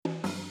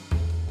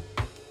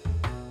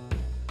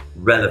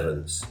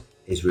relevance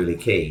is really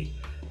key.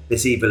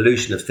 This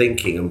evolution of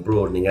thinking and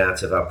broadening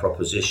out of our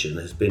proposition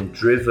has been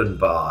driven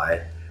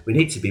by, we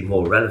need to be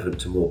more relevant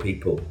to more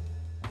people.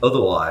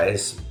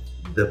 Otherwise,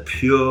 the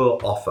pure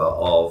offer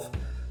of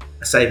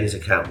a savings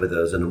account with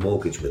us and a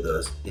mortgage with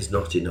us is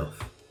not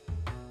enough.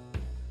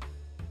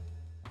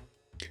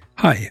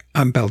 Hi,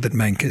 I'm Belden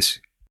Mankus.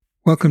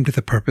 Welcome to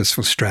The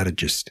Purposeful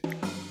Strategist,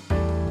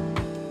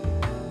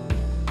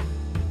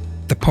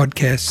 the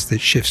podcast that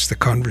shifts the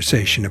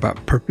conversation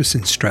about purpose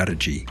and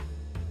strategy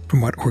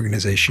from what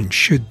organizations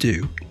should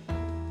do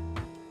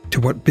to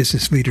what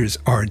business leaders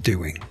are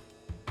doing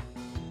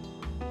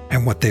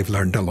and what they've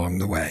learned along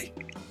the way.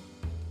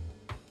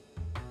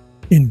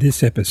 In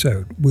this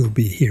episode, we'll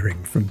be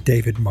hearing from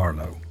David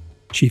Marlow,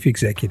 Chief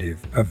Executive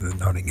of the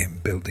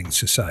Nottingham Building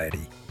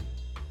Society.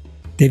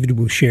 David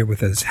will share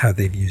with us how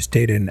they've used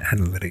data and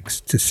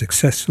analytics to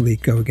successfully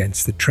go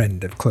against the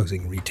trend of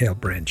closing retail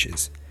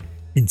branches,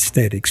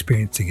 instead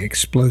experiencing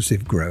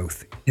explosive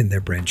growth in their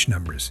branch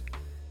numbers.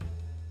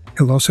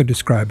 He'll also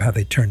describe how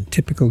they turned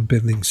typical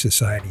building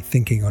society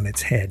thinking on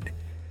its head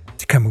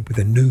to come up with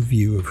a new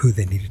view of who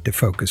they needed to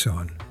focus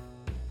on.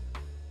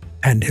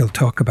 And he'll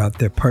talk about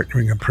their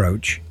partnering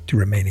approach to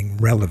remaining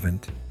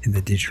relevant in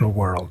the digital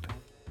world,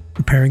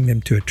 preparing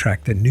them to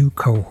attract a new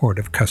cohort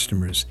of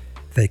customers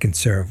they can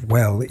serve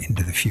well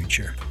into the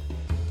future.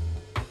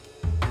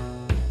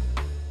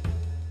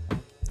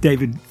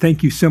 David,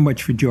 thank you so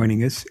much for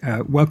joining us.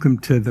 Welcome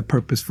to The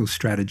Purposeful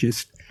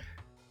Strategist.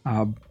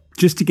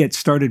 Just to get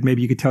started,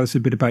 maybe you could tell us a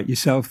bit about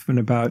yourself and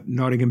about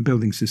Nottingham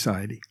Building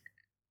Society.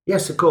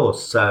 Yes, of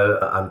course. So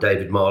I'm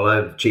David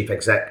Marlow, Chief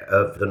Exec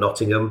of the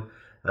Nottingham.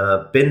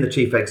 Been the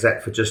Chief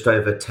Exec for just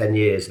over 10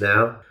 years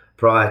now.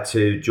 Prior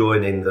to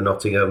joining the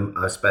Nottingham,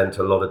 I spent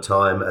a lot of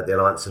time at the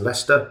Alliance in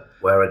Leicester,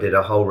 where I did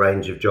a whole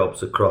range of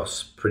jobs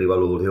across pretty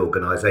well all the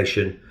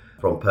organisation,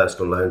 from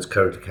personal loans,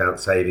 current account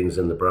savings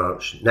and the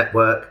branch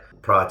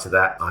network. Prior to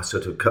that, I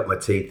sort of cut my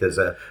teeth as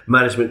a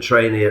management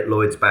trainee at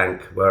Lloyds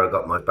Bank, where I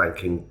got my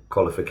banking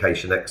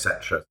qualification,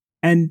 etc.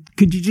 And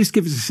could you just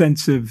give us a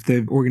sense of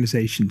the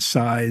organisation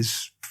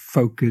size,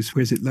 focus,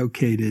 where's it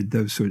located,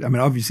 those sorts? I mean,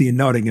 obviously in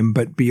Nottingham,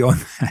 but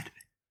beyond that.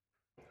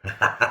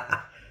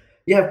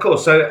 Yeah, of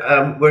course.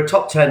 So we're a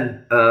top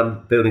 10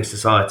 building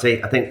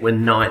society. I think we're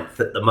 9th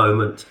at the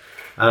moment.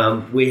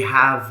 We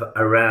have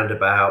around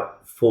about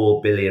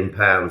 £4 billion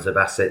of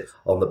assets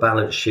on the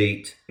balance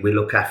sheet. We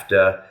look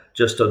after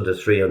just under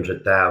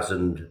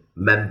 300,000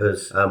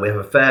 members. We have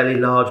a fairly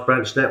large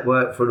branch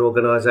network for an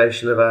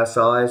organisation of our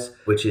size,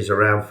 which is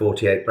around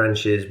 48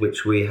 branches,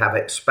 which we have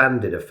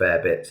expanded a fair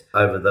bit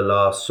over the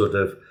last sort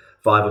of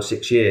 5 or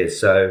 6 years.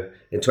 So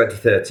in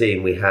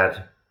 2013, we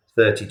had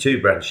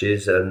 32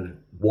 branches and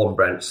one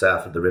branch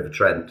south of the River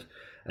Trent.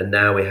 And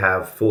now we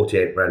have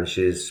 48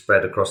 branches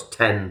spread across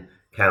 10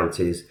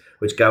 counties,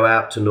 which go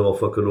out to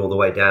Norfolk and all the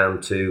way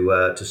down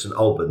to St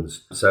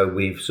Albans. So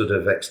we've sort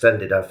of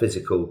extended our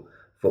physical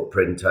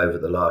footprint over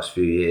the last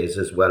few years,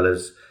 as well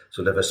as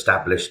sort of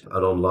established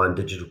an online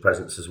digital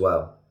presence as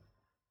well.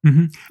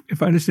 Mm-hmm.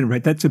 If I understand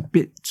right, that's a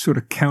bit sort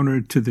of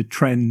counter to the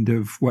trend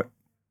of what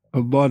a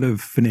lot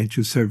of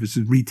financial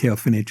services, retail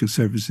financial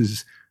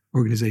services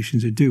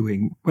organizations are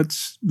doing.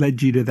 What's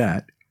led you to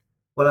that?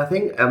 Well,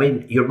 I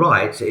mean, you're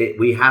right.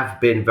 We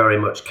have been very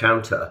much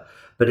counter,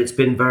 but it's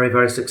been very,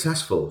 very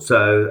successful.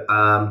 So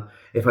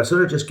if I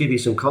sort of just give you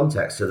some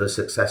context to the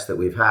success that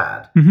we've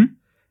had,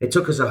 it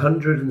took us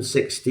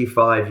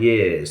 165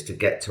 years to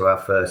get to our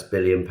first £1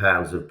 billion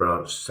of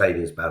branch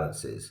savings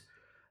balances.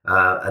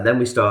 And then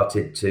we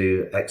started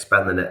to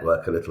expand the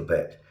network a little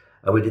bit.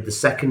 And we did the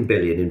second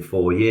billion in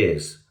 4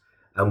 years.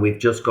 And we've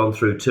just gone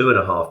through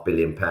 £2.5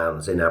 billion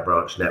in our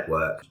branch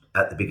network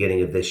at the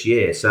beginning of this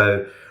year.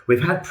 So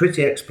we've had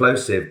pretty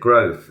explosive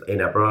growth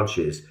in our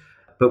branches,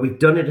 but we've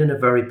done it in a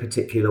very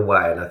particular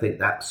way. And I think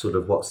that's sort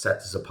of what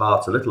sets us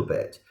apart a little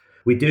bit.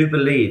 We do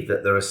believe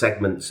that there are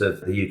segments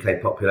of the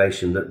UK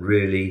population that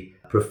really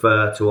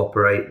prefer to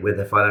operate with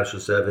a financial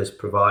service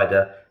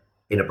provider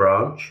in a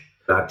branch.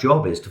 Our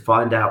job is to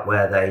find out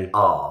where they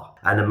are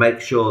and to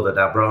make sure that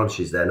our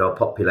branches then are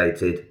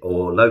populated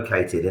or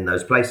located in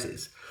those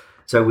places.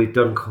 So we've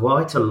done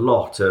quite a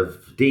lot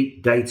of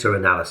deep data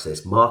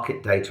analysis,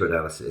 market data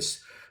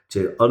analysis,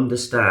 to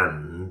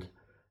understand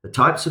the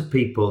types of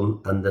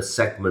people and the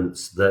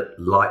segments that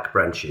like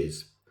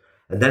branches,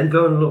 and then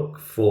go and look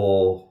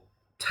for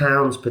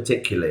towns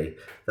particularly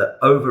that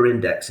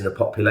over-index in a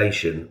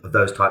population of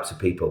those types of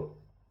people.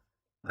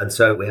 And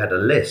so we had a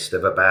list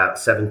of about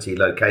 70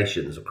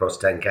 locations across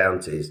 10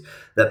 counties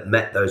that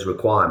met those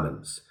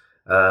requirements,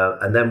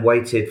 and then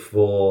waited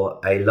for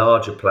a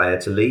larger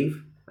player to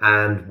leave.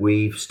 And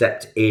we've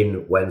stepped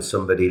in when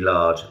somebody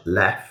large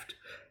left.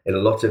 In a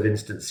lot of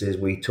instances,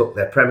 we took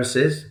their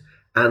premises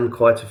and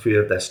quite a few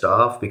of their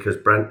staff, because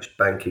branch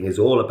banking is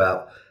all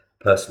about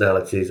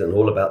personalities and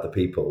all about the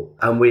people.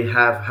 And we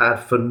have had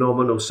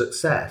phenomenal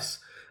success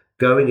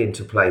going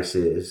into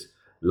places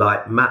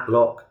like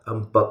Matlock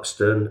and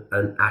Buxton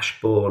and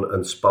Ashbourne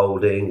and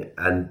Spalding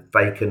and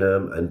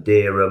Fakenham and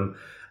Dereham,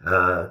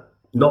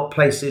 not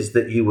places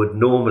that you would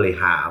normally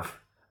have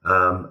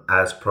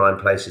as prime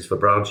places for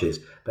branches,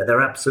 but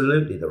they're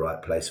absolutely the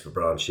right place for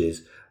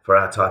branches for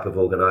our type of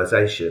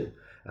organisation.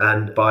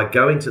 And by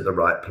going to the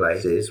right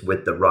places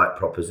with the right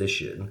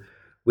proposition,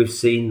 we've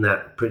seen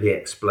that pretty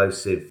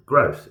explosive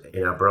growth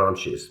in our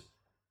branches.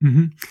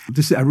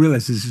 Mm-hmm. I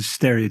realize this is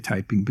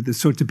stereotyping, but the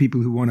sorts of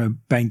people who want to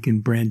bank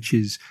in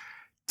branches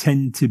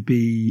tend to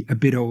be a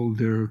bit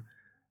older,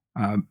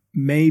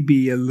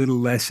 maybe a little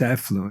less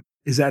affluent.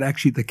 Is that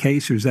actually the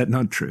case, or is that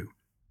not true?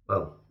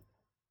 Well,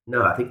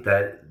 no, I think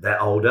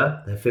they're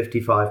older. They're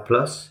 55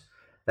 plus.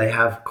 They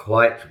have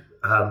quite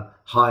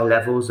high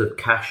levels of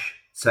cash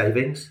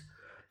savings.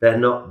 They're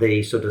not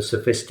the sort of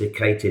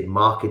sophisticated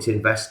market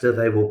investor.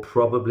 They will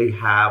probably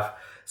have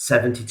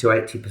 70 to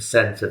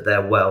 80% of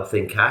their wealth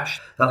in cash.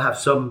 They'll have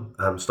some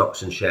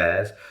stocks and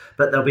shares,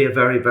 but they'll be a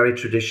very, very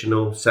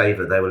traditional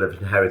saver. They will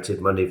have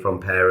inherited money from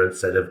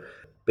parents that have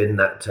been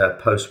that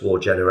post-war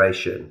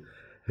generation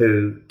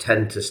who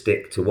tend to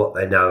stick to what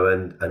they know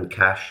and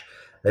cash.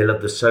 They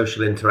love the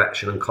social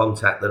interaction and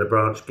contact that a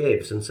branch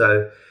gives. And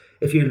so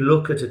if you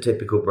look at a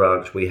typical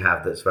branch we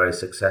have that's very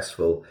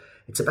successful,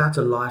 it's about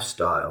a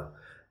lifestyle.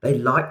 They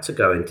like to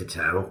go into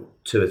town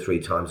 2 or 3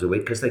 times a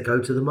week because they go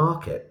to the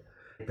market.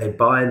 They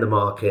buy in the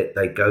market,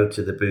 they go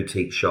to the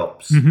boutique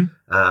shops,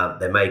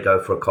 they may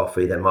go for a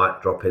coffee, they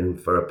might drop in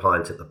for a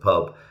pint at the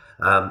pub,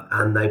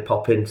 and they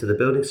pop into the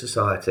building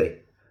society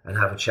and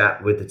have a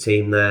chat with the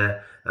team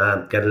there,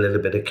 get a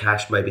little bit of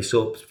cash, maybe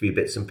sort a few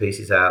bits and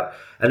pieces out.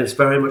 And it's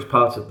very much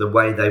part of the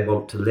way they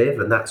want to live.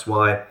 And that's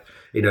why,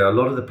 a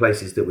lot of the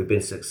places that we've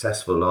been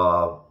successful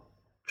are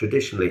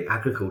traditionally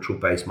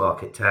agricultural-based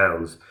market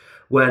towns,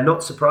 where,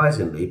 not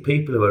surprisingly,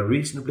 people who are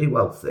reasonably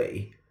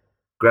wealthy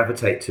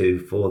gravitate to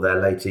for their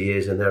later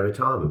years and their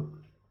retirement.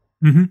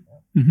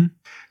 Mm-hmm. Mm-hmm.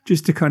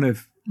 Just to kind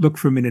of look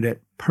for a minute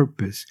at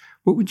purpose,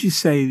 what would you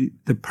say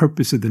the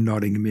purpose of the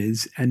Nottingham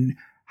is, and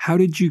how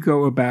did you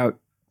go about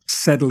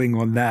settling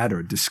on that,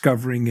 or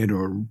discovering it,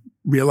 or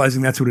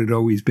realizing that's what it had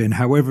always been,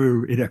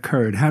 however it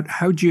occurred?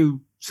 How'd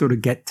you sort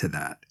of get to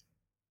that?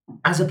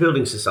 As a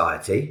building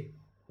society,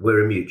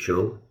 we're a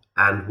mutual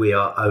and we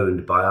are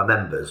owned by our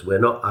members. We're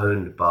not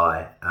owned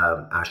by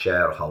our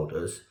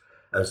shareholders.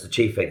 As the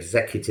chief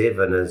executive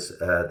and as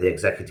the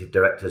executive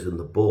directors and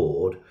the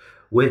board,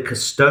 we're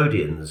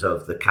custodians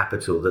of the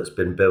capital that's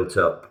been built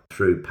up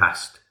through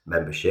past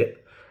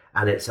membership.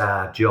 And it's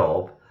our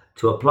job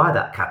to apply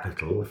that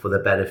capital for the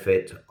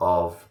benefit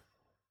of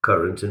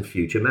current and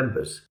future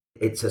members.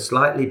 It's a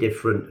slightly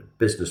different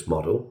business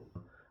model.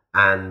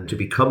 And to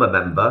become a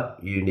member,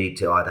 you need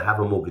to either have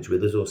a mortgage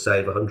with us or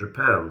save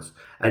 £100.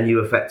 And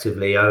you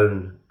effectively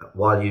own,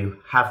 while you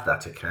have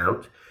that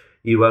account,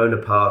 you own a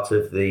part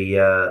of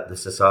the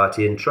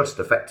society in trust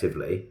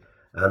effectively.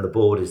 And the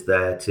board is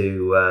there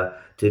to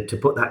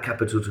put that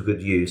capital to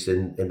good use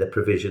in the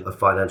provision of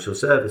financial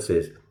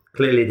services.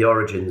 Clearly, the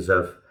origins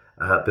of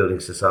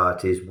building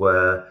societies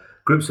were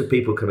groups of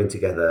people coming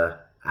together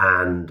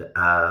and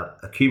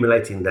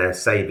accumulating their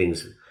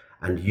savings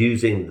and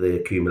using the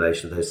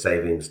accumulation of those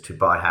savings to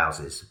buy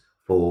houses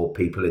for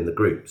people in the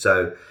group.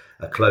 So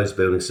a closed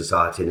building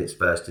society in its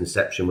first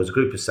inception was a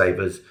group of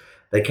savers.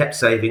 They kept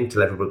saving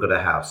till everybody got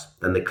a house,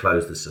 then they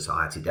closed the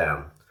society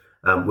down.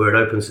 We're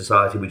an open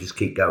society, we just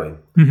keep going.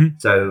 Mm-hmm.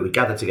 So we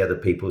gather together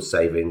people's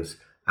savings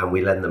and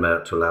we lend them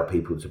out to allow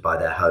people to buy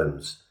their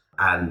homes.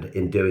 And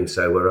in doing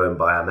so, we're owned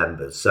by our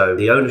members. So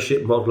the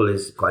ownership model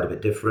is quite a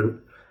bit different.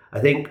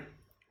 I think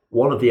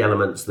one of the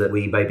elements that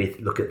we maybe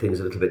look at things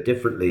a little bit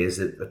differently is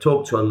that I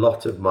talk to a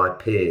lot of my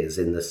peers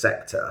in the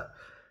sector.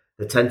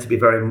 They tend to be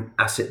very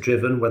asset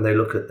driven when they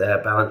look at their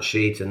balance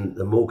sheet, and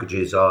the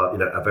mortgages are,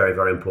 a very,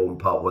 very important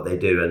part of what they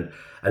do.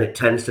 And it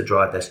tends to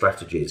drive their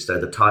strategies. So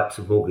the types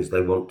of mortgage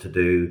they want to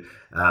do,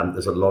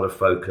 there's a lot of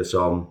focus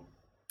on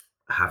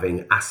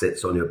having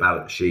assets on your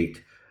balance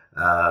sheet.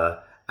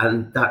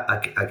 And that,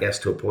 I guess,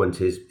 to a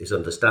point is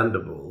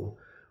understandable.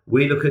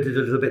 We look at it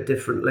a little bit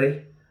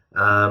differently.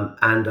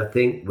 And I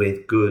think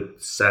with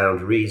good,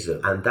 sound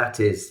reason. And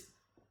that is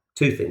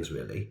 2 things,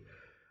 really.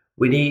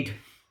 We need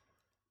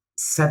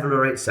 7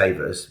 or 8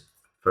 savers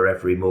for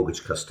every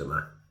mortgage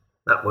customer.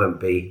 That won't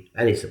be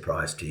any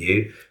surprise to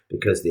you,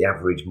 because the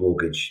average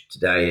mortgage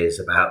today is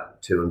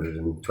about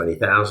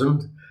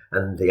 £220,000,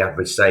 and the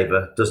average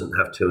saver doesn't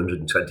have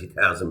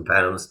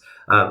 £220,000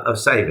 of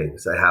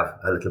savings. They have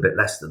a little bit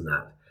less than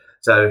that.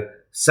 So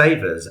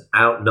savers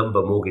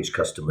outnumber mortgage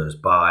customers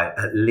by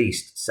at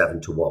least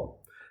 7 to 1.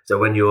 So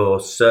when you're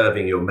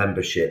serving your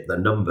membership, the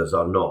numbers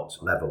are not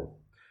level.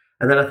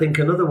 And then I think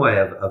another way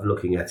of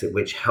looking at it,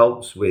 which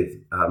helps with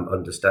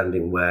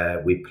understanding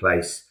where we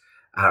place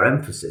our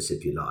emphasis,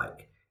 if you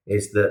like,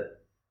 is that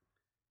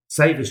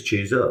savers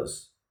choose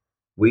us.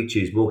 We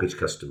choose mortgage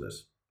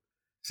customers.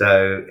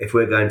 So if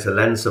we're going to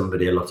lend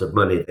somebody a lot of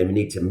money, they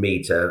need to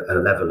meet a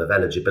level of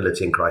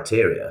eligibility and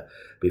criteria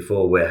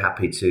before we're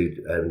happy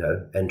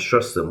to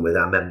entrust them with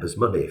our members'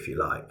 money, if you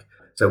like.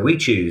 So we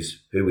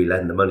choose who we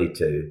lend the money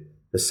to.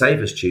 The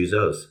savers choose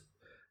us.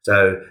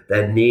 So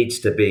there needs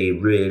to be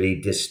really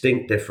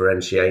distinct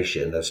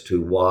differentiation as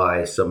to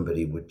why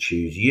somebody would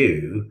choose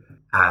you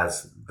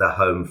as the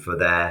home for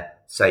their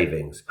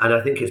savings. And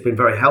I think it's been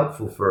very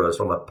helpful for us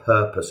from a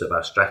purpose of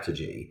our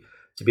strategy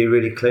to be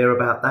really clear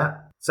about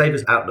that.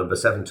 Savers outnumber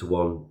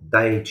 7-1.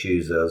 They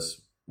choose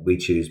us, we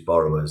choose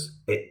borrowers.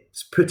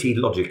 It's pretty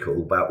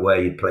logical about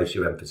where you place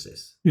your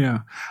emphasis. Yeah.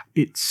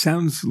 It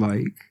sounds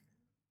like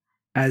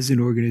as an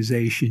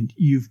organization,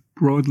 you've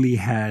broadly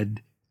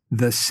had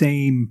the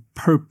same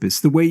purpose.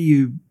 The way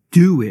you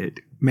do it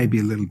may be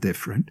a little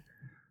different,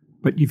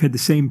 but you've had the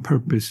same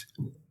purpose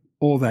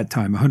all that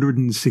time,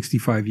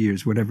 165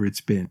 years, whatever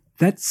it's been.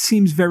 That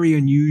seems very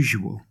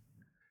unusual.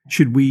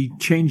 Should we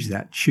change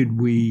that? Should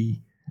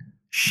we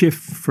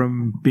shift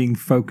from being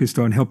focused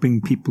on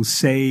helping people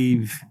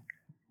save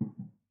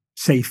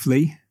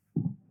safely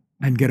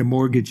and get a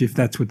mortgage if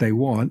that's what they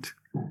want,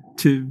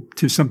 to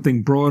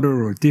something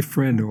broader or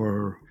different,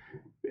 or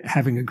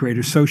having a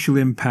greater social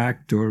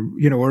impact,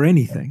 or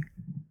anything?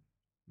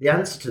 The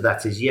answer to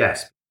that is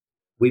yes.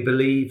 We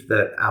believe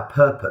that our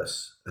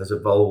purpose has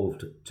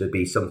evolved to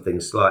be something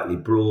slightly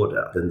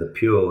broader than the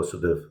pure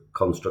sort of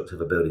construct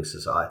of a building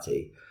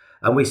society.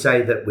 And we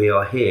say that we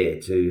are here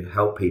to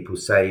help people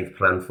save,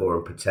 plan for,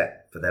 and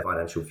protect for their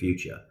financial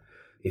future.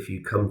 If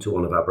you come to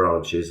one of our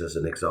branches, as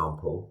an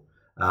example,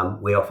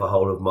 we offer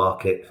whole of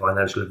market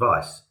financial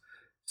advice.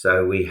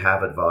 So we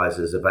have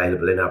advisors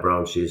available in our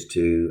branches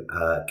to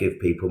give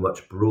people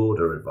much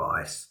broader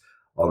advice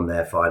on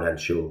their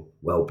financial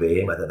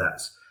well-being, whether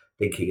that's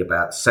thinking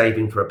about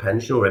saving for a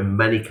pension, or in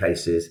many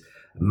cases,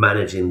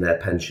 managing their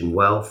pension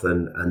wealth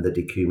and the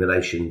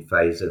decumulation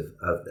phase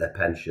of their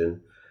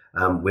pension.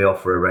 We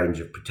offer a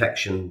range of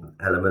protection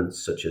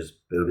elements such as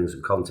buildings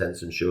and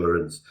contents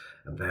insurance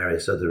and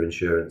various other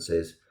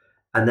insurances.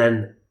 And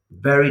then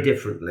very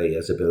differently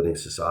as a building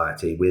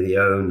society, we're the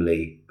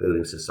only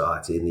building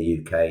society in the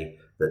UK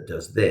that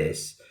does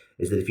this,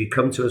 is that if you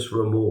come to us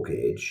for a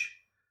mortgage,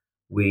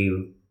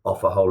 we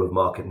offer whole of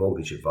market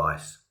mortgage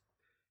advice.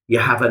 You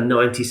have a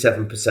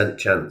 97%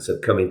 chance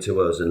of coming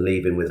to us and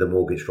leaving with a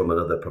mortgage from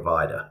another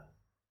provider,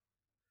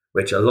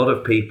 which a lot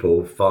of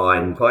people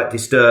find quite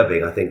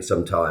disturbing, I think,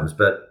 sometimes.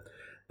 But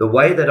the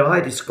way that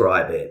I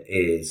describe it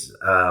is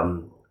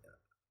our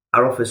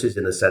office is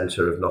in the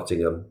centre of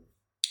Nottingham.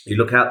 You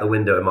look out the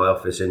window in my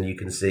office and you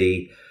can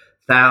see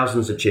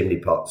thousands of chimney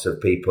pots of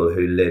people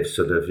who live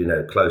sort of,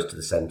 close to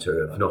the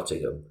centre of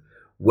Nottingham.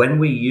 When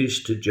we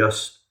used to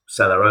just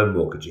sell our own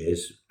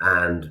mortgages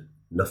and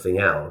nothing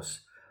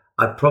else,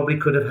 I probably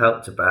could have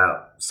helped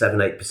about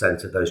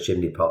 7-8% of those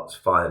chimney pots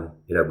find,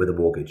 with a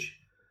mortgage.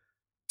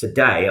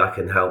 Today, I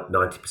can help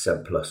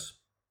 90% plus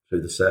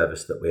through the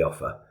service that we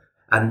offer.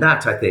 And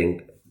that, I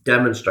think,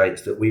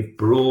 demonstrates that we've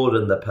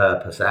broadened the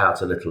purpose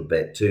out a little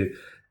bit to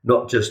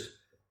not just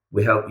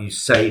we help you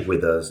save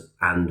with us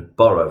and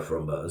borrow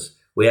from us.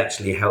 We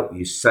actually help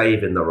you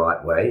save in the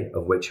right way,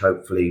 of which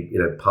hopefully,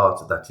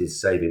 part of that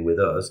is saving with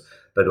us,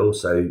 but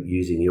also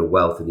using your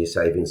wealth and your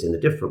savings in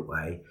a different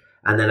way.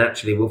 And then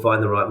actually we'll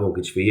find the right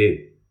mortgage for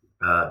you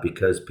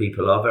because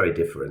people are very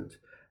different.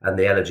 And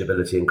the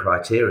eligibility and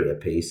criteria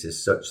piece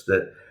is such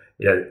that,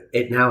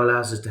 it now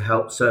allows us to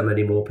help so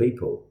many more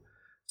people.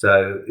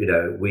 So,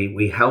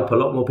 we help a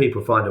lot more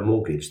people find a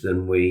mortgage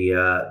than we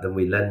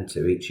lend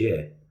to each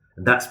year.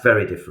 And that's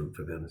very different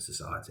for building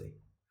society.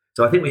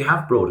 So I think we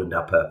have broadened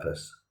our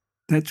purpose.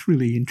 That's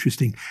really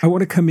interesting. I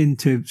want to come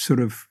into sort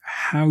of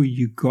how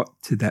you got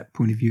to that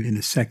point of view in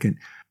a second.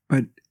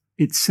 But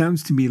it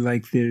sounds to me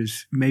like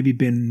there's maybe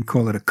been,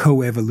 call it a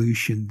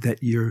co-evolution, that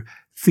you're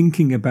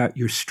thinking about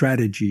your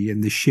strategy,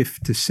 and the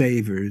shift to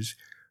savers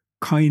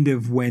kind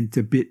of went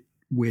a bit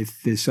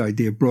with this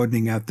idea of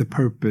broadening out the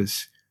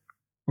purpose.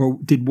 Or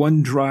did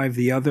one drive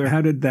the other?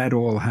 How did that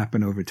all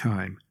happen over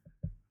time?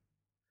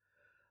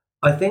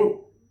 I think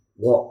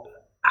what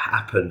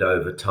happened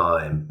over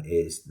time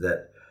is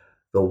that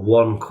the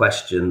one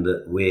question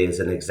that we as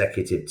an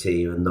executive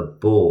team and the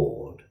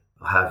board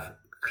have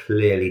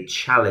clearly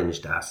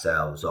challenged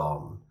ourselves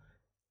on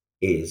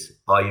is,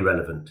 are you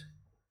relevant?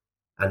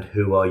 And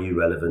who are you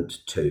relevant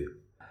to?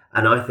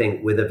 And I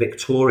think with a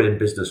Victorian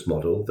business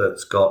model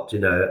that's got,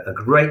 a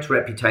great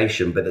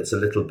reputation, but it's a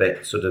little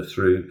bit sort of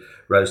through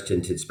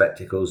rose-tinted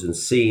spectacles and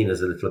seen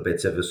as a little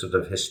bit of a sort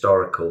of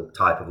historical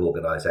type of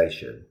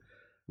organisation,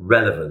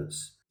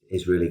 relevance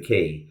is really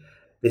key.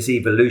 This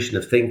evolution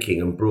of thinking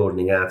and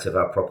broadening out of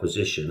our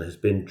proposition has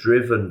been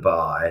driven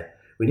by,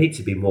 we need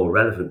to be more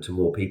relevant to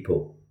more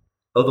people.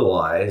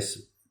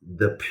 Otherwise,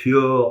 the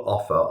pure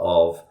offer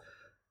of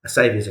a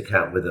savings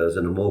account with us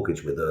and a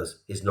mortgage with us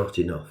is not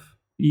enough.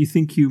 You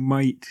think you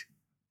might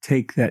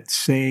take that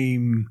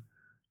same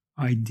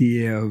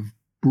idea of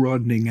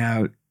broadening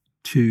out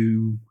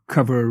to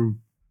cover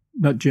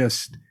not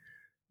just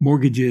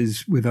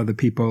mortgages with other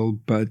people,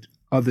 but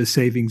other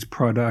savings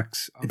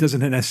products? It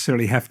doesn't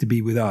necessarily have to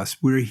be with us.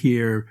 We're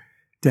here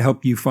to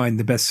help you find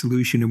the best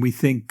solution. And we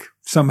think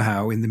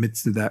somehow in the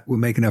midst of that, we'll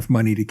make enough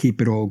money to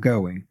keep it all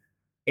going.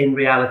 In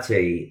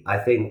reality, I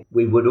think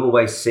we would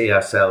always see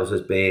ourselves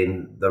as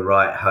being the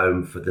right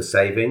home for the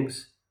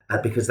savings.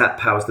 And because that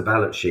powers the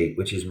balance sheet,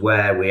 which is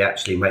where we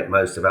actually make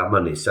most of our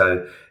money.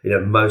 So,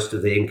 most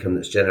of the income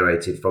that's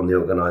generated from the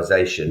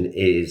organisation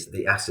is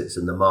the assets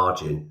and the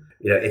margin.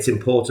 It's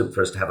important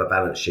for us to have a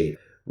balance sheet.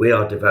 We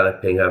are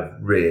developing a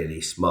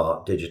really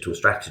smart digital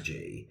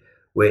strategy,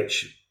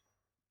 which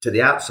to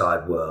the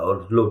outside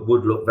world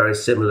would look very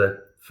similar,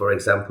 for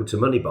example, to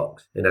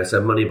Moneybox.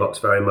 So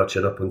Moneybox very much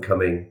an up and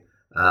coming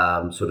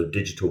sort of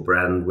digital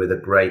brand with a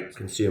great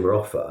consumer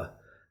offer.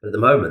 But at the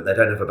moment, they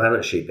don't have a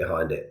balance sheet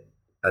behind it.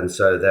 And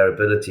so their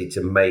ability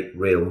to make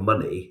real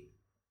money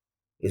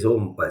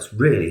it's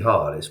really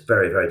hard. It's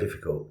very, very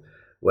difficult.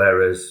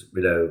 Whereas,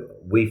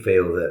 we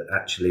feel that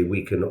actually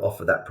we can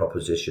offer that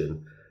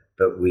proposition,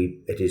 but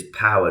it is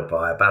powered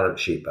by a balance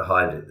sheet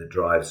behind it that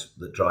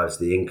drives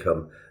the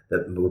income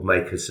that will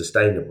make us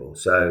sustainable.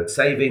 So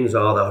savings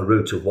are the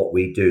root of what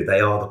we do. They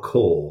are the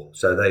core,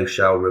 so they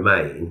shall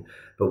remain.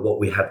 But what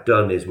we have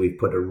done is we've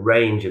put a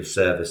range of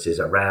services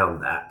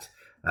around that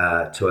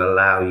to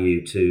allow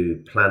you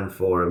to plan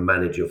for and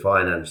manage your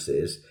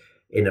finances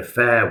in a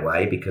fair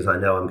way, because I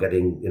know I'm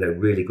getting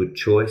really good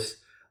choice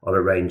on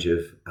a range of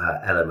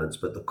elements.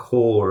 But the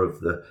core of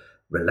the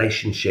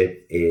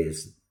relationship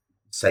is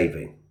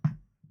saving.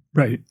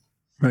 Right.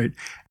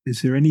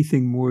 Is there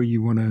anything more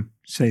you want to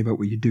say about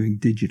what you're doing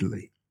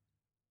digitally?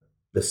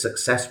 The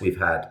success we've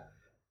had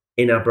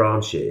in our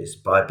branches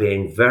by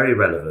being very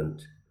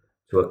relevant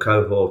to a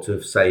cohort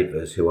of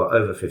savers who are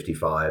over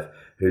 55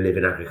 who live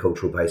in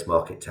agricultural-based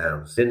market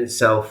towns. In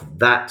itself,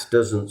 that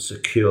doesn't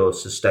secure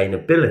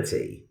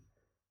sustainability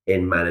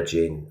in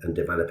managing and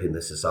developing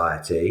the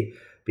society,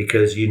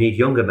 because you need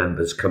younger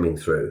members coming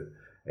through.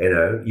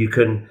 You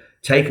can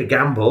take a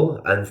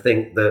gamble and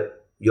think that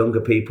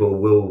younger people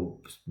will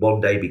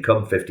one day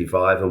become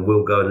 55 and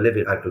will go and live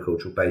in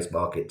agricultural-based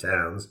market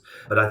towns.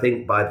 But I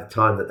think by the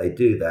time that they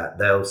do that,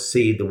 they'll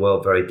see the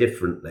world very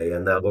differently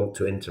and they'll want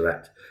to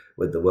interact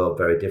with the world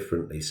very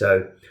differently.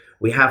 So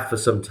we have for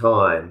some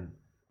time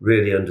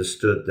really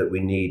understood that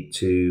we need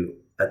to,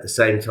 at the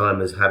same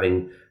time as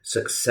having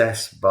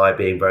success by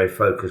being very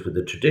focused with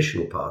the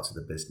traditional parts of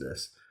the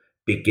business,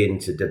 begin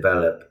to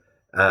develop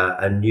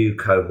a new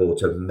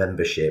cohort of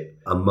membership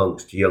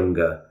amongst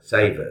younger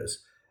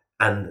savers.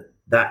 And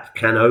that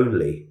can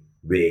only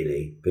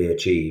really be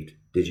achieved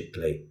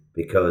digitally,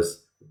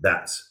 because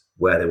that's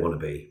where they want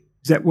to be.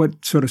 Is that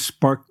what sort of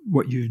sparked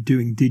what you're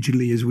doing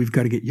digitally, is we've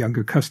got to get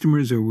younger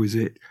customers, or was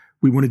it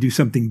we want to do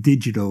something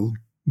digital?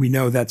 We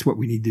know that's what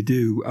we need to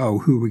do. Oh,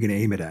 who are we going to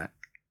aim it at?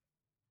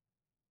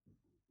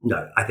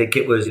 No, I think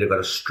it was, got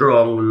a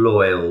strong,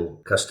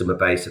 loyal customer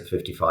base at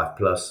 55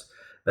 plus,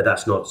 but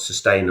that's not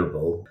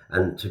sustainable.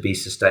 And to be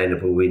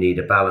sustainable, we need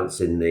a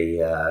balance in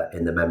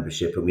the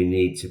membership, and we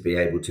need to be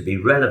able to be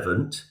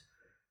relevant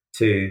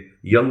to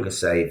younger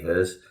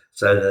savers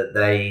so that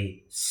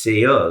they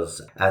see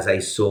us as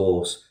a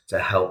source to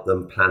help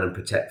them plan and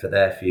protect for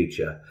their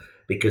future,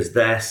 because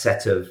their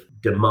set of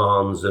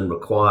demands and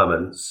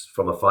requirements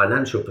from a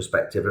financial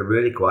perspective are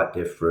really quite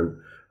different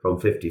from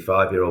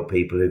 55-year-old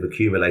people who've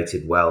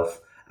accumulated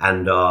wealth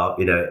and are,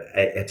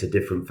 at a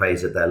different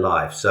phase of their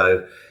life.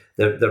 So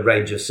the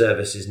range of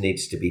services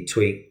needs to be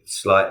tweaked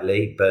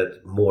slightly,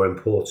 but more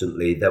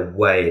importantly, the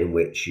way in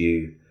which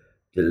you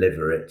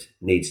deliver it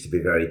needs to be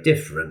very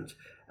different.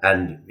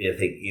 And I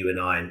think you and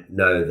I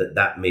know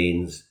that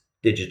means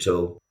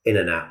digital in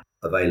an app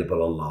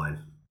available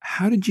online.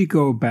 How did you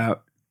go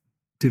about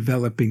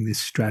developing this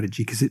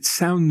strategy? Because it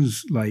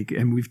sounds like,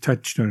 and we've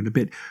touched on it a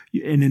bit,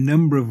 in a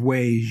number of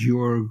ways,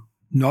 you're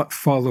not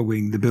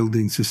following the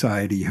building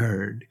society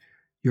herd.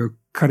 You're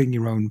cutting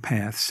your own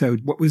path. So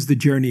what was the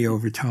journey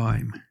over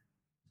time?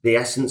 The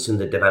essence and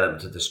the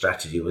development of the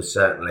strategy was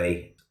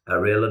certainly a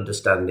real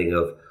understanding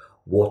of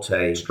what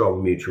a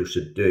strong mutual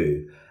should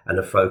do, and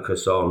a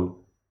focus on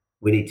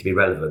we need to be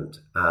relevant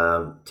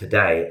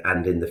today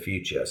and in the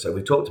future. So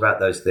we talked about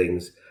those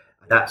things.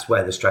 That's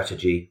where the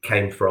strategy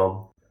came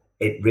from.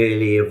 It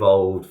really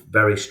evolved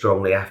very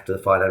strongly after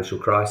the financial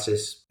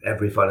crisis.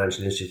 Every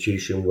financial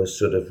institution was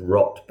sort of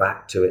rocked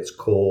back to its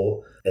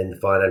core in the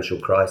financial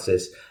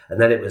crisis. And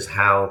then it was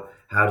how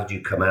did you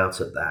come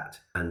out of that,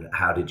 and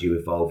how did you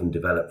evolve and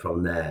develop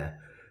from there?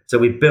 So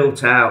we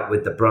built out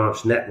with the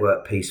branch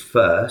network piece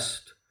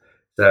first.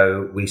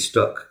 So we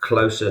stuck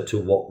closer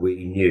to what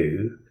we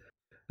knew.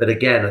 But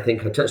again, I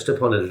think I touched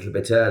upon it a little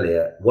bit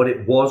earlier. What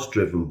it was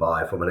driven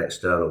by from an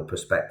external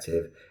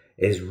perspective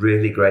is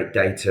really great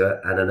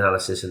data and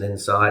analysis and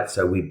insight.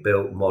 So we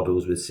built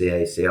models with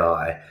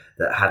CACI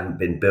that hadn't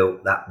been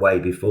built that way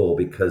before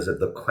because of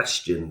the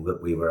question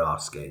that we were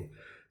asking.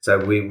 So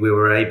we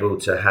were able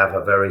to have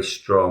a very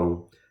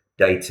strong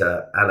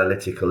data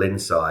analytical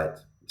insight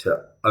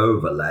to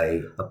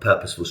overlay a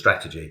purposeful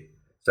strategy,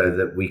 so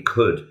that we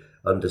could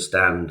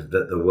understand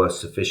that there were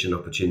sufficient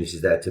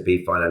opportunities there to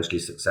be financially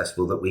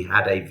successful, that we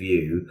had a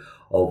view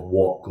of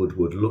what good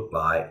would look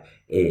like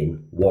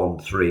in 1,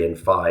 3 and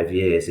 5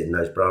 years in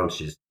those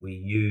branches. We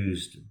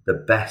used the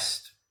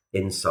best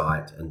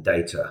insight and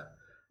data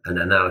and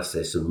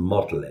analysis and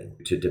modelling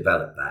to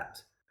develop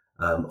that.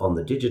 On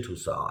the digital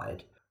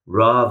side,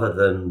 rather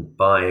than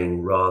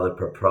buying rather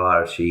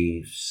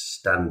proprietary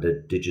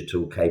standard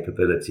digital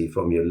capability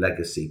from your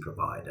legacy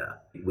provider,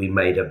 we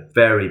made a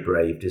very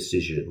brave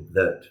decision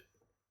that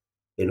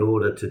in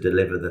order to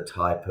deliver the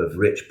type of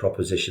rich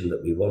proposition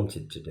that we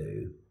wanted to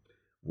do,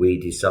 we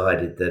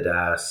decided that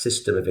our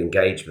system of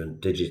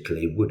engagement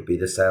digitally would be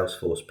the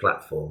Salesforce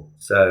platform.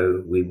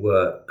 So we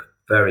work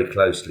very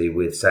closely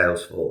with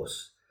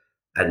Salesforce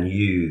and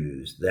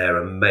use their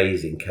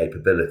amazing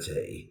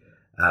capability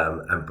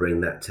and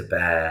bring that to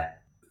bear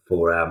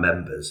for our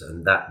members.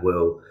 And that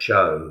will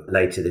show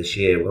later this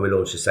year when we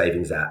launch the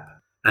savings app.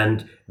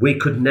 And we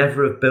could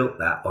never have built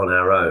that on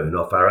our own,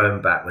 off our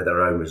own back with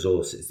our own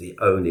resources. The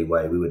only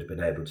way we would have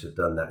been able to have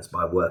done that is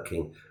by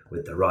working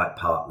with the right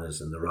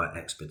partners and the right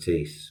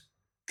expertise.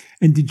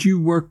 And did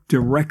you work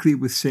directly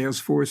with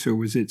Salesforce, or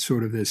was it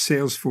sort of the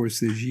Salesforce,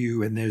 there's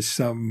you, and there's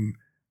some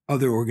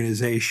other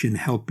organization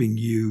helping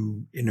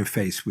you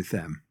interface with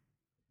them?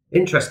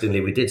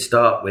 Interestingly, we did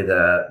start with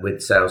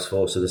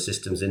Salesforce and a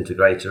systems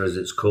integrator, as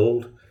it's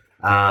called.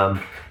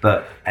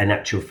 But in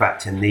actual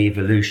fact, in the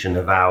evolution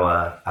of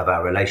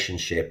our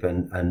relationship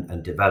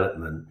and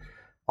development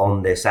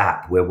on this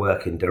app, we're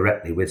working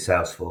directly with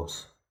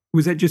Salesforce.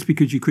 Was that just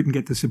because you couldn't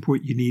get the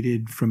support you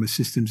needed from a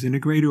systems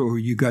integrator, or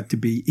you got to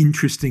be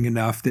interesting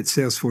enough that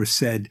Salesforce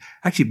said,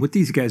 actually, what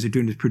these guys are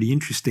doing is pretty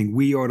interesting.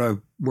 We ought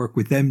to work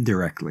with them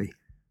directly?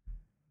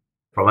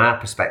 From our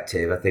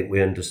perspective, I think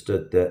we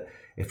understood that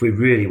if we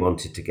really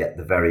wanted to get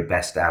the very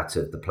best out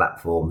of the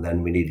platform,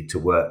 then we needed to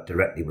work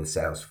directly with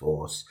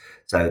Salesforce.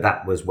 So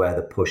that was where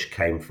the push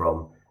came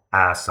from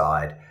our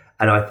side.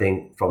 And I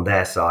think from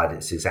their side,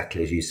 it's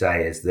exactly as you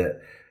say, is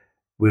that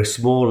we're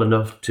small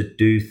enough to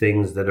do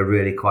things that are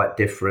really quite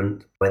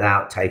different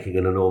without taking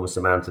an enormous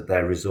amount of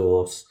their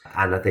resource.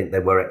 And I think they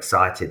were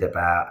excited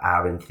about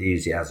our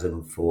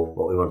enthusiasm for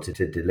what we wanted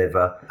to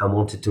deliver and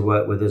wanted to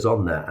work with us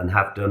on that, and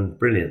have done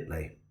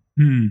brilliantly.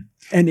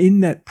 And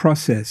in that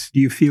process, do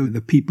you feel the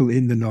people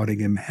in the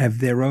Nottingham have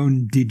their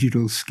own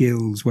digital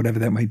skills, whatever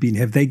that might be, and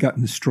have they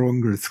gotten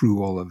stronger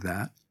through all of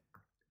that?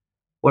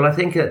 Well, I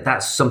think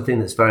that's something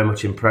that's very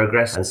much in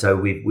progress. And so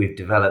we've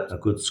developed a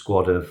good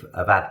squad of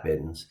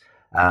admins.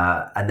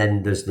 And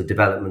then there's the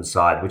development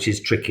side, which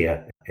is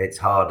trickier. It's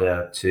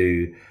harder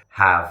to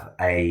have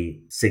a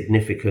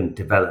significant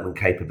development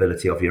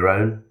capability of your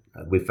own.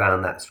 We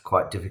found that's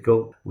quite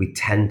difficult. We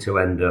tend to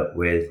end up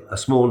with a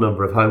small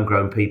number of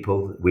homegrown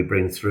people that we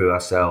bring through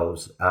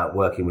ourselves,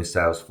 working with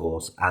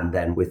Salesforce and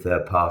then with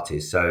third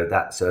parties. So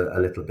that's a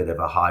little bit of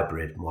a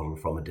hybrid model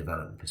from a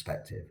development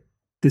perspective.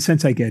 The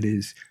sense I get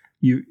is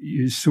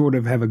you sort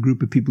of have a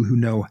group of people who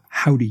know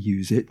how to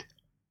use it,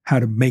 how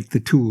to make the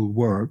tool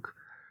work.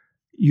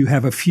 You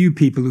have a few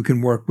people who can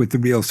work with the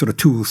real sort of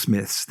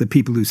toolsmiths, the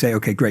people who say,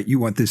 okay, great, you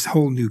want this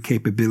whole new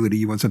capability,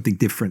 you want something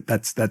different.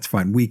 That's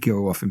fine. We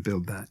go off and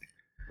build that.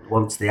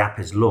 Once the app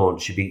is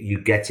launched,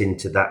 you get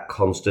into that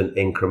constant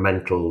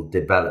incremental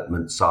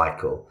development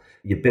cycle.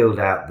 You build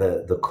out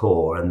the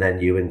core and then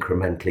you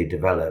incrementally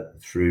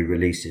develop through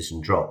releases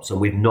and drops. And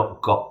we've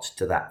not got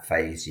to that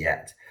phase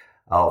yet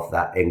of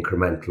that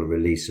incremental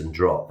release and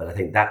drop. And I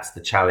think that's the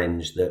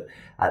challenge, that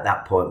at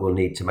that point we'll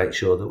need to make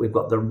sure that we've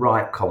got the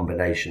right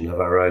combination of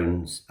our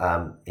own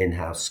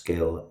in-house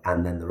skill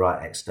and then the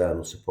right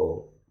external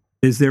support.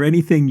 Is there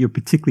anything you're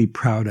particularly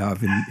proud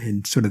of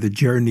in sort of the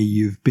journey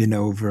you've been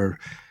over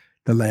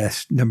the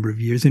last number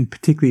of years, and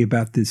particularly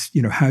about this,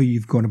 how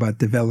you've gone about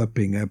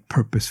developing a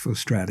purposeful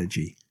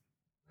strategy?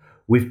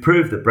 We've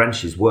proved that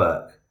branches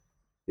work,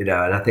 and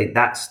I think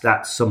that's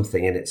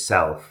something in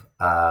itself.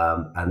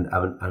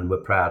 And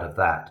we're proud of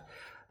that.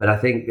 But I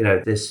think,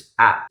 this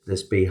app,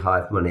 this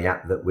Beehive Money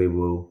app that we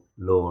will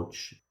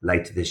launch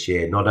later this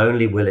year, not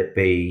only will it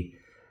be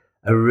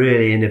a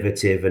really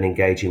innovative and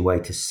engaging way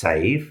to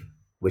save,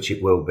 which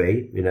it will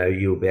be,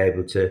 you'll be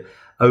able to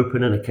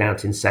open an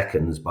account in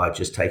seconds by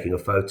just taking a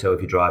photo of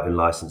your driving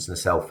license and a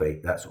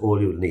selfie. That's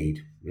all you'll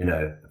need,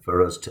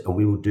 for us to, and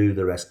we will do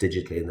the rest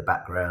digitally in the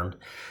background.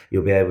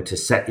 You'll be able to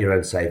set your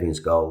own savings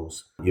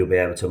goals. You'll be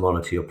able to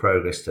monitor your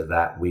progress to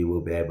that. We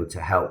will be able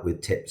to help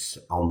with tips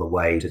on the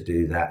way to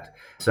do that.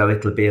 So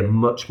it'll be a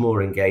much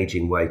more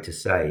engaging way to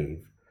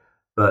save.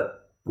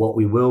 But what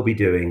we will be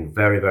doing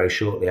very, very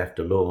shortly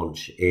after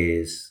launch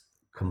is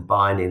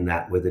combining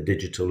that with a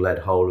digital-led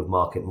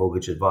whole-of-market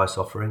mortgage advice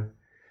offering.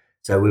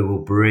 So we will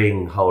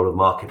bring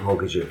whole-of-market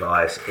mortgage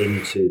advice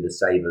into the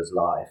saver's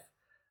life.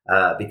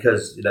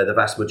 Because the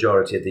vast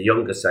majority of the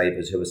younger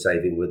savers who are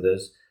saving with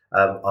us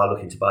are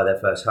looking to buy their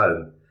first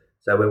home.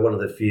 So we're one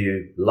of the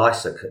few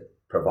LISA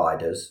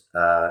providers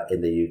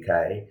in the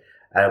UK,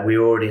 and we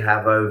already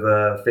have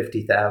over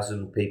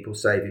 50,000 people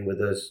saving with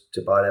us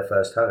to buy their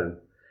first home.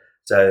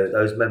 So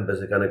those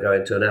members are going to go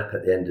into an app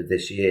at the end of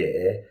this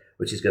year,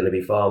 which is going to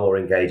be far more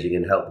engaging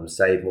and help them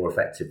save more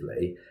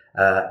effectively.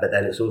 But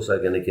then it's also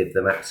going to give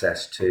them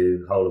access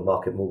to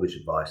whole-of-market mortgage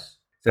advice.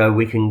 So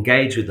we can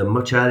engage with them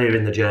much earlier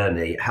in the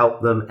journey,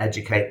 help them,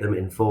 educate them,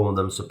 inform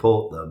them,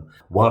 support them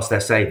whilst they're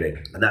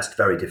saving. And that's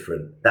very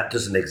different. That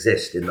doesn't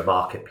exist in the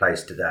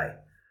marketplace today.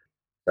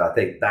 So I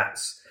think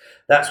that's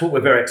That's what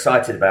we're very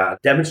excited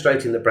about.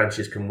 Demonstrating that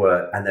branches can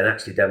work and then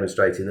actually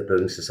demonstrating that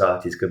building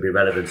societies can be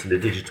relevant in the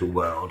digital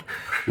world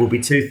will be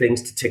two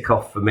things to tick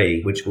off for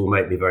me, which will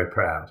make me very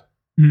proud.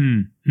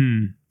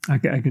 I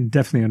can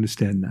definitely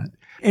understand that.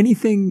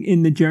 Anything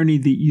in the journey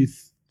that you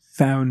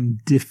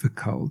found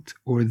difficult,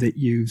 or that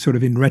you sort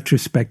of in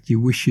retrospect you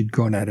wish you'd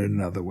gone at it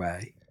another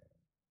way?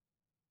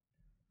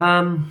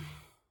 I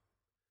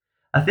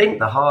think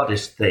the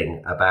hardest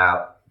thing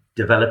about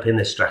developing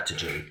this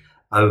strategy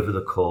over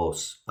the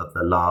course of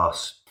the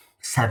last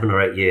 7 or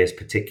 8 years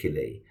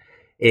particularly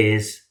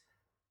is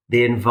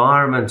the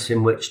environment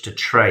in which to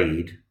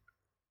trade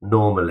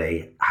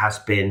normally has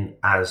been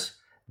as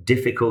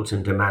difficult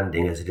and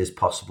demanding as it is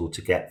possible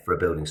to get for a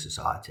building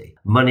society.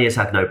 Money has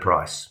had no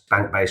price.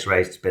 Bank base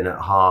rate has been at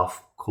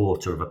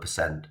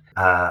 0.25%.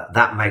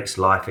 That makes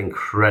life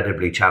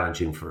incredibly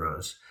challenging for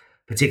us,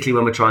 particularly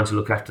when we're trying to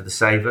look after the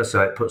saver,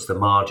 so it puts the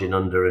margin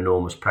under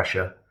enormous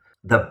pressure.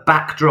 The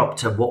backdrop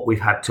to what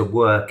we've had to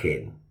work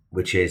in,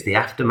 which is the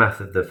aftermath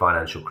of the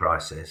financial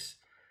crisis,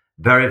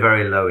 very,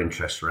 very low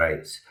interest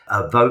rates,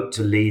 a vote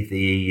to leave the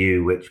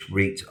EU, which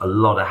wreaked a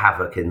lot of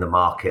havoc in the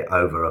market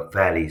over a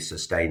fairly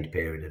sustained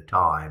period of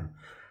time.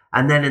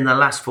 And then in the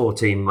last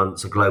 14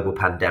 months, a global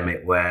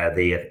pandemic where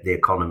the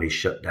economy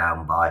shut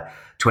down by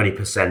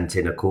 20%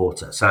 in a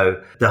quarter.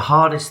 So the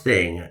hardest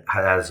thing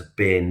has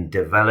been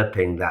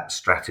developing that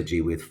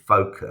strategy with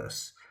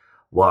focus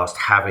whilst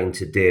having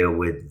to deal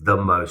with the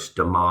most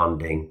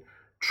demanding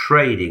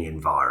trading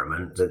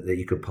environment that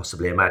you could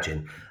possibly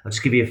imagine. I'll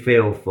just give you a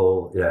feel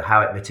for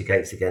how it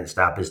mitigates against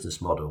our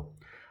business model.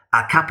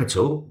 Our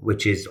capital,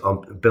 which is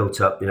built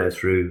up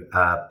through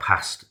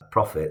past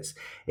profits,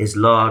 is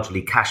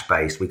largely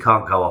cash-based. We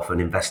can't go off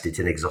and invest it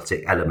in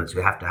exotic elements.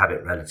 We have to have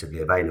it relatively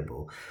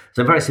available.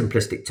 So in very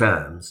simplistic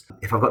terms,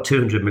 if I've got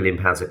 £200 million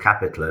of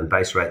capital and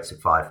base rates at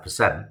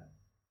 5%,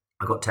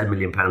 I've got £10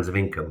 million of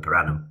income per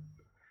annum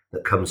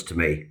that comes to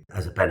me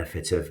as a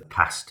benefit of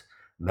past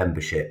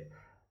membership.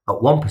 At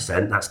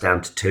 1%, that's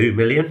down to 2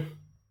 million.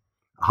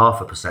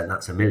 0.5%,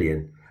 that's £1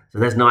 million. So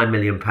there's £9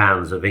 million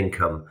of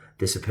income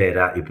disappeared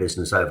out your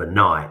business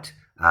overnight,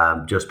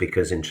 just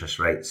because interest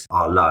rates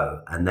are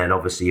low. And then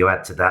obviously you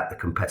add to that the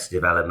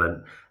competitive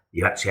element.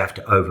 You actually have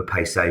to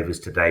overpay savers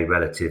today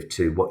relative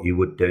to what you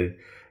would do.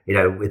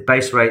 With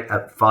base rate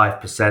at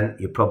 5%,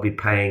 you're probably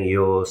paying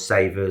your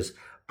savers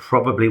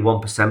probably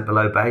 1%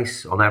 below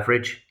base on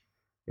average.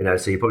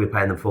 So you're probably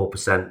paying them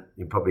 4%.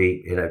 You're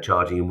probably,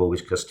 charging your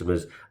mortgage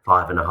customers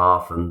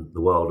 5.5%, and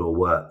the world all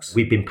works.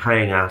 We've been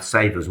paying our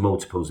savers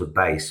multiples of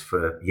base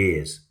for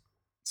years.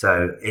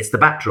 So it's the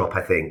backdrop,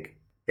 I think,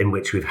 in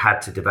which we've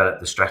had to develop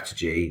the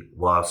strategy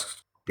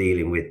whilst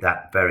dealing with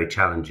that very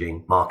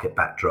challenging market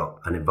backdrop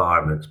and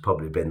environment's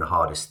probably been the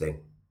hardest thing.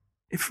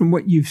 From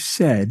what you've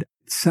said,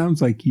 it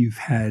sounds like you've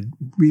had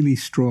really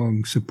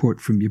strong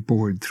support from your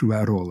board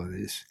throughout all of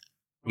this.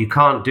 You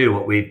can't do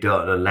what we've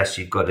done unless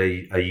you've got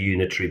a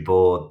unitary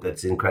board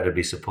that's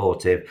incredibly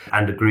supportive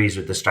and agrees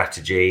with the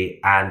strategy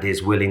and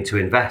is willing to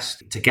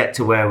invest. To get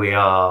to where we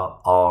are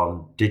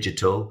on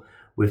digital,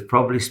 we've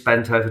probably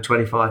spent over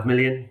 £25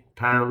 million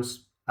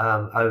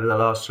over the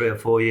last 3 or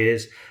 4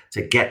 years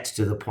to get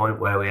to the point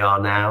where we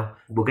are now.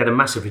 We'll get a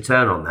massive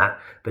return on that,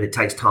 but it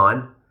takes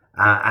time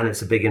and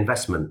it's a big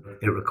investment.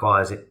 It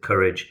requires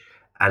courage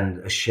and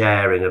a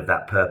sharing of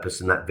that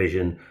purpose and that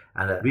vision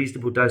and a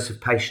reasonable dose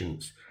of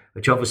patience,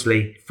 which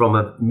obviously from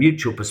a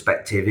mutual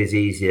perspective is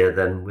easier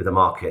than with a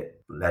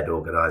market-led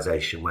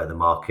organisation where the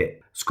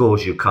market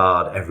scores your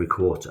card every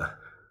quarter.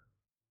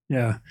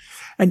 Yeah.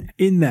 And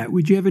in that,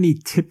 would you have any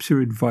tips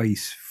or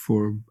advice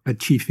for a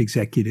chief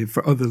executive,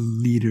 for other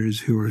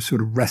leaders who are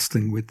sort of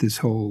wrestling with this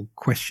whole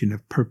question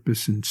of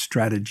purpose and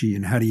strategy,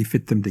 and how do you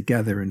fit them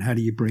together, and how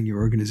do you bring your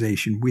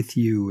organization with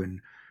you, and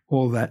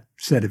all that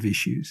set of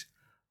issues?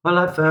 Well,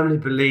 I firmly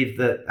believe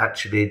that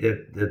actually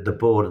the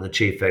board and the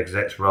chief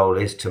exec's role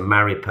is to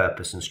marry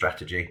purpose and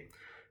strategy.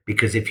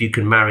 Because if you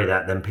can marry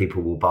that, then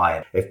people will buy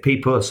it. If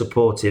people are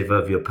supportive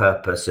of your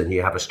purpose and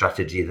you have a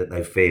strategy that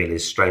they feel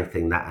is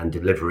strengthening that and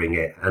delivering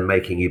it and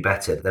making you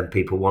better, then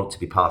people want to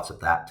be part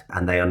of that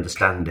and they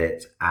understand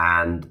it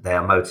and they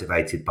are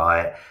motivated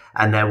by it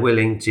and they're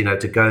willing to,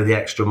 to go the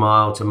extra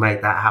mile to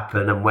make that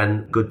happen. And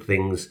when good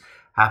things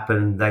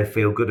happen, they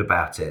feel good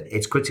about it.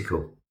 It's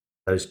critical.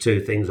 Those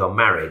two things are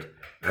married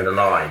and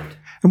aligned.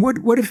 And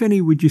what, if any,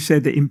 would you say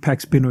the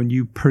impact's been on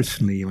you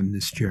personally on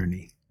this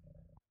journey?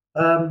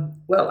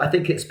 Well, I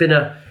think it's been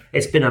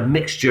a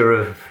mixture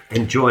of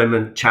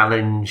enjoyment,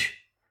 challenge,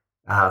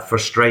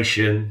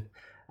 frustration.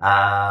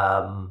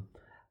 I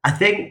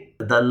think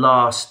the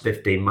last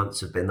 15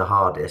 months have been the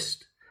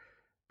hardest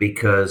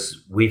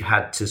because we've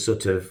had to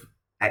sort of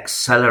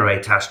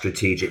accelerate our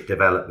strategic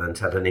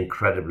development at an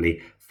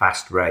incredibly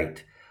fast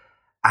rate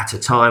at a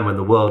time when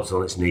the world's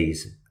on its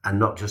knees. And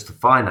not just the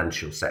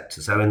financial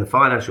sector. So in the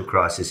financial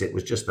crisis, it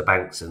was just the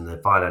banks and the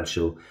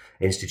financial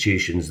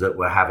institutions that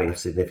were having a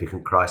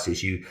significant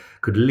crisis. You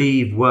could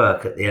leave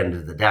work at the end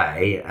of the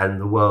day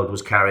and the world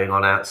was carrying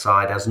on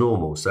outside as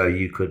normal. So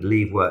you could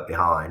leave work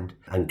behind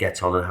and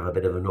get on and have a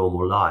bit of a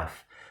normal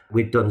life.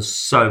 We've done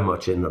so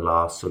much in the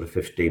last sort of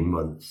 15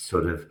 months,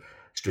 sort of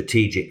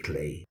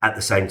strategically, at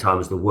the same time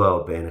as the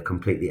world being a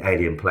completely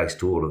alien place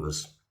to all of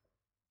us.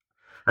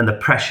 And the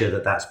pressure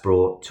that that's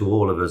brought to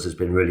all of us has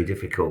been really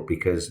difficult,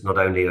 because not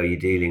only are you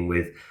dealing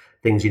with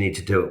things you need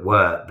to do at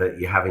work, but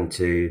you're having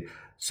to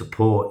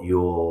support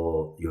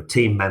your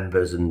team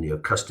members and your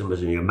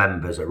customers and your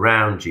members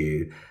around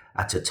you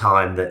at a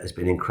time that has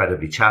been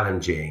incredibly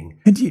challenging.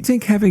 And do you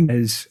think having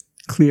as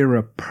clear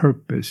a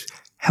purpose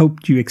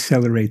helped you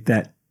accelerate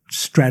that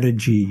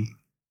strategy?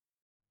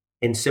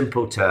 In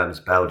simple terms,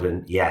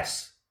 Belden,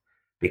 yes,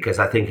 because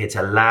I think it's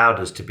allowed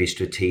us to be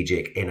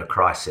strategic in a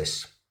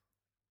crisis.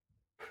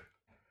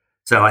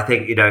 So I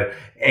think,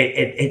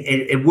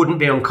 it wouldn't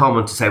be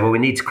uncommon to say, well, we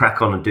need to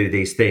crack on and do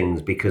these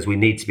things because we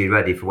need to be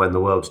ready for when the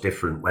world's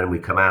different, when we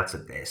come out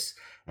of this.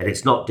 And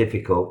it's not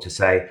difficult to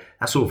say,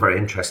 that's all very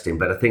interesting,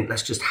 but I think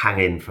let's just hang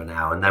in for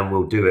now, and then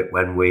we'll do it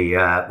when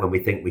we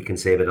think we can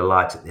see a bit of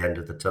light at the end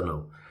of the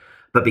tunnel.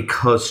 But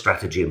because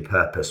strategy and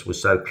purpose were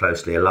so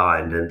closely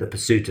aligned, and the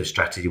pursuit of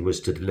strategy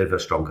was to deliver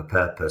stronger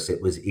purpose,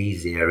 it was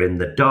easier. In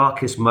the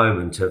darkest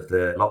moment of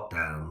the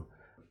lockdown,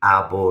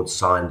 our board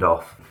signed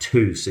off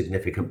 2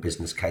 significant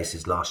business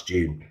cases last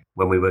June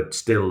when we were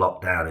still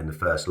locked down in the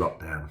first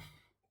lockdown.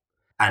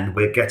 And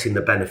we're getting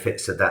the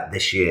benefits of that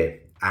this year,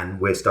 and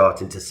we're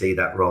starting to see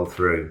that roll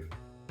through.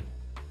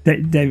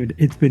 David,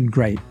 it's been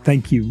great.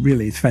 Thank you.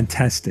 Really, it's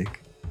fantastic.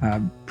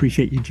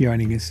 Appreciate you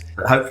joining us.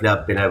 Hopefully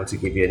I've been able to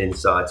give you an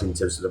insight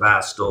into sort of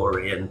our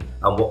story and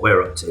what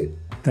we're up to.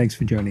 Thanks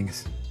for joining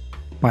us.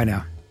 Bye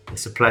now.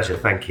 It's a pleasure.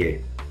 Thank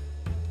you.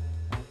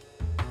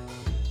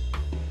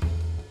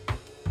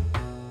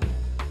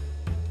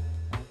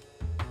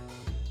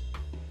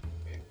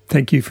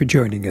 Thank you for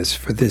joining us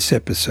for this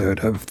episode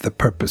of The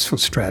Purposeful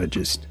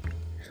Strategist.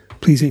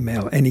 Please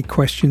email any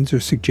questions or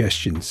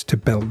suggestions to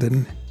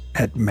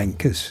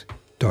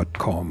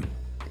belden@menkes.com.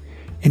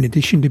 In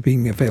addition to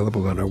being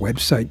available on our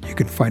website, you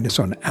can find us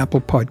on Apple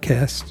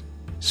Podcasts,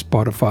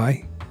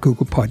 Spotify,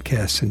 Google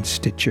Podcasts, and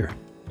Stitcher.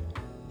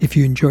 If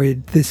you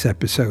enjoyed this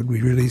episode,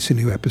 we release a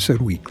new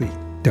episode weekly.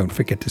 Don't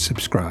forget to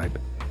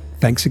subscribe.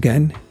 Thanks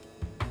again,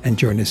 and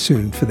join us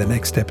soon for the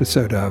next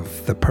episode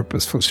of The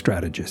Purposeful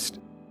Strategist.